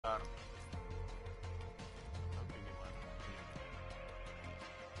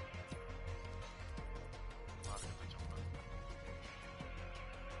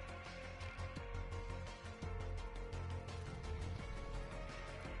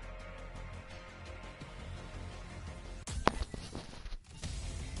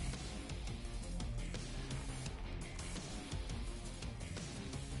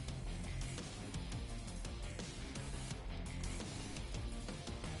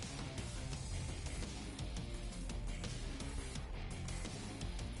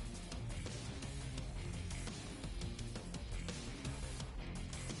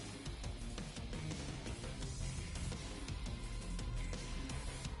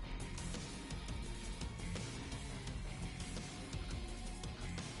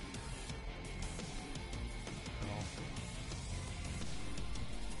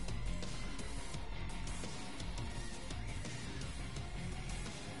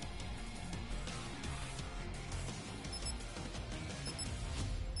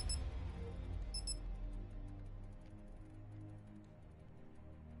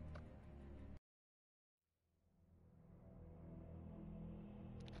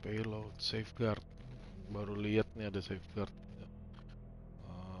Payload, safeguard. Baru lihat nih ada safeguard.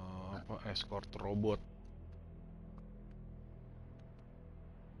 Escort robot.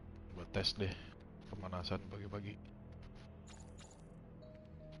 Buat tes deh pemanasan pagi-pagi.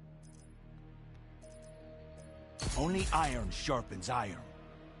 Only iron sharpens iron.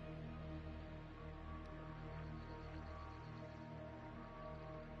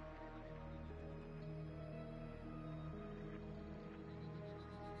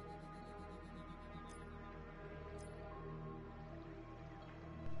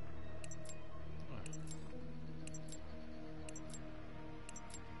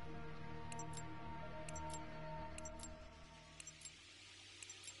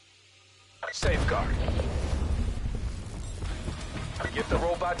 Safeguard. Get the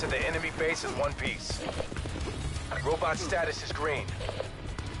robot to the enemy base in one piece. Robot status is green.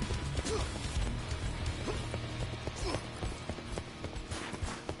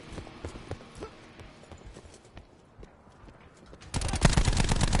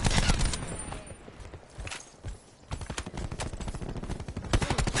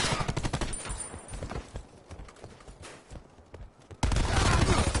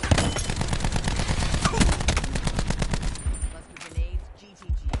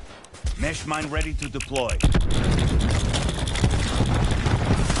 Mesh mine ready to deploy.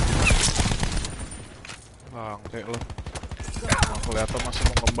 Bangke lo. Nah, kelihatan masih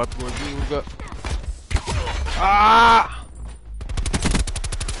mau ngembat gue juga. Ah!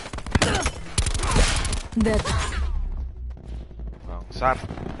 Dead. Bangsat.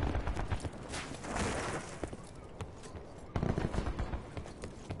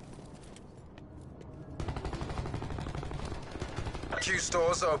 Q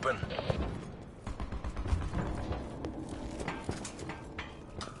stores open.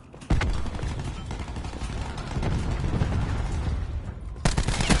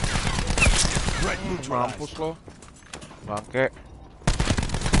 Mampus lo. Bangke.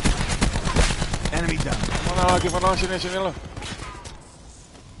 Enemy down. Mana lagi, mana sini lo.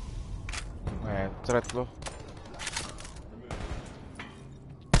 Mencret lo.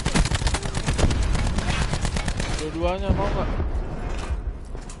 Dua-duanya mau nggak?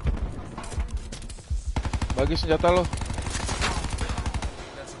 Bagi senjata lo.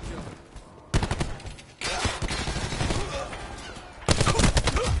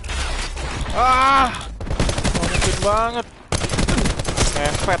 Ah, mungkin banget.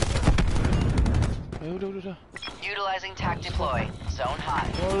 Efet. Ya udah. Utilizing tac deploy. Zone high.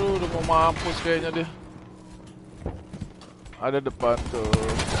 Waduh, udah mau mampus kayaknya dia. Ada depan tuh.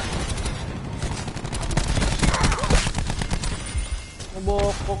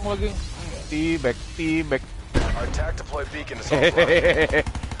 Ngebokong lagi. T-back. Our tac deploy beacon is offline.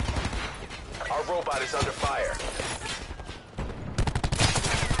 Our robot is under fire.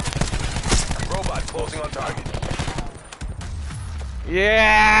 Robot closing on target.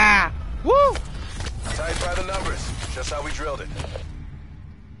 Yeah! Woo! Tied by the numbers, just how we drilled it.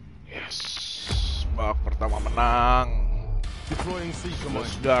 Yes, babak pertama menang. Deploying siege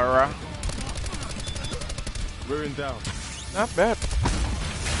command. Saudara. We're in down. Not bad.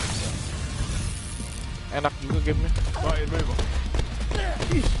 Enak juga gamenya. Right, move on.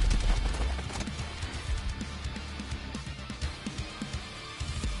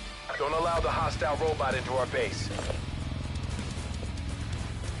 Don't allow the hostile robot into our base.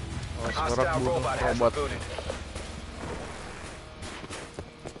 Hostile robot has rebooted.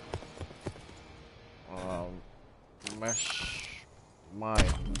 Mesh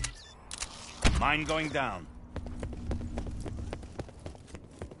mine. Mine going down.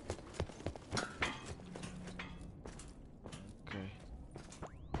 Okay.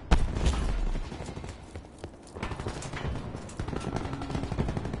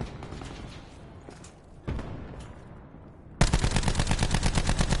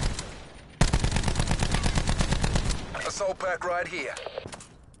 Assault pack right here.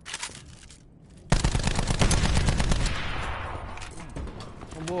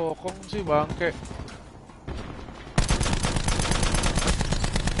 Bokong sih bangke.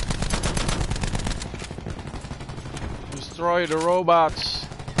 Destroy the robots.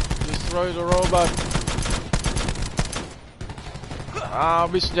 Destroy the robot.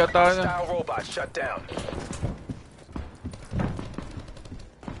 Habis senjatanya. Hostile robot shut down.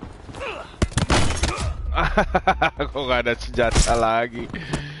 Kok gak ada senjata lagi?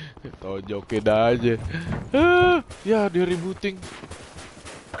 Tojokin aja. Ya, dia rebooting.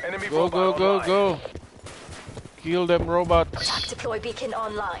 Enemy Go, robot go, go, online. go. Kill them robots. Tac deploy beacon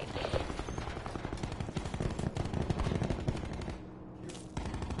online.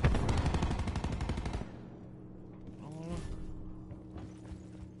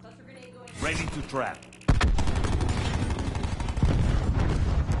 Ready to trap.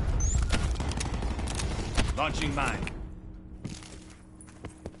 Launching mine.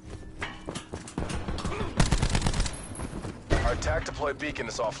 Our attack deploy beacon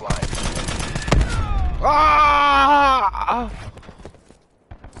is offline. Ah!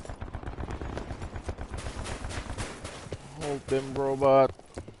 Hold them, robot.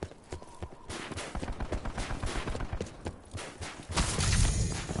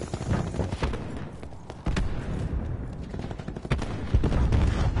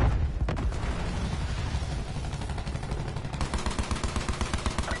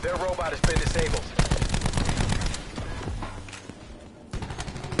 Their robot has been disabled.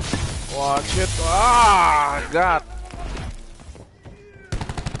 Watch it. Ah, God.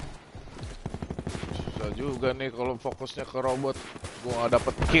 Susah juga nih kalau fokusnya ke robot. Gua nggak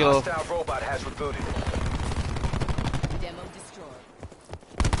dapet kill. Hostile robot has rebooted. Demo destroyed.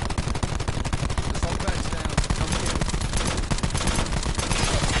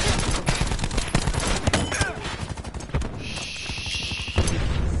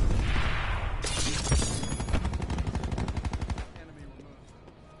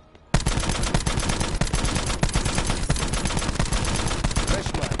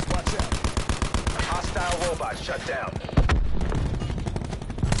 Hostile robot shut down.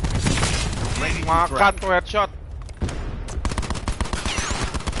 Makan tuh headshot.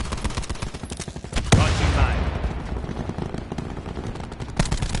 Launching mine.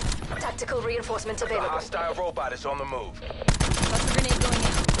 Tactical reinforcement The available. hostile robot is on the move. Cluster grenade going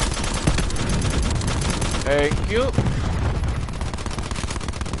out. Thank you.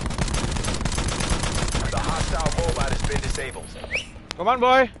 The hostile robot has been disabled. Come on,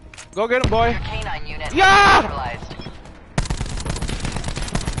 boy. Go get him, boy. Canine unit Yeah! neutralized.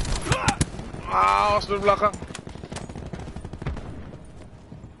 Awas dari belakang.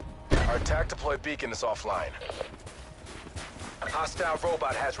 Our attack deploy beacon is offline. Hostile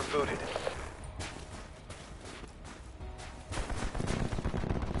robot has rebooted.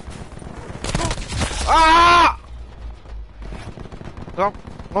 Ah!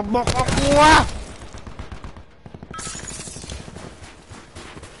 Ngebokok gua.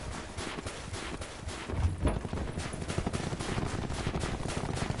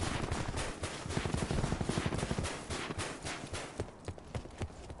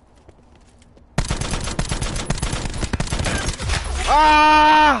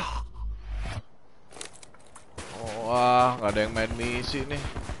 Ah! Wah, nggak ada yang main misi nih.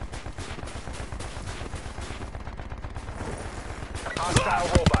 Hostile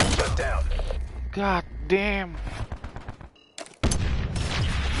robot shut down. God damn.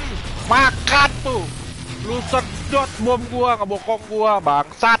 Makan tuh. Lu sedot bom gua, ngebokong gua,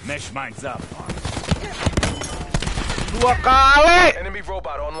 bangsat. Mesh mines up. 2 kali. Enemy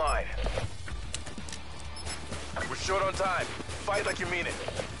robot online. We're short on time. Fight like you mean it.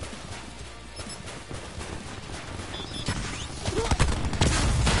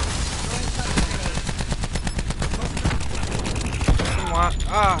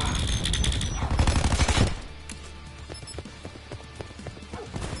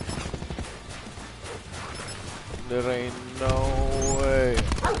 There ain't no way.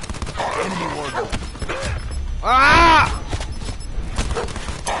 Ah!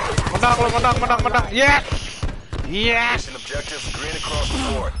 Menang. Yes! Yes! Mission objectives green across the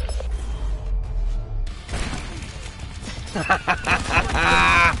board.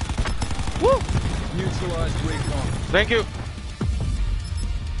 Woo! Neutralized recon. Thank you.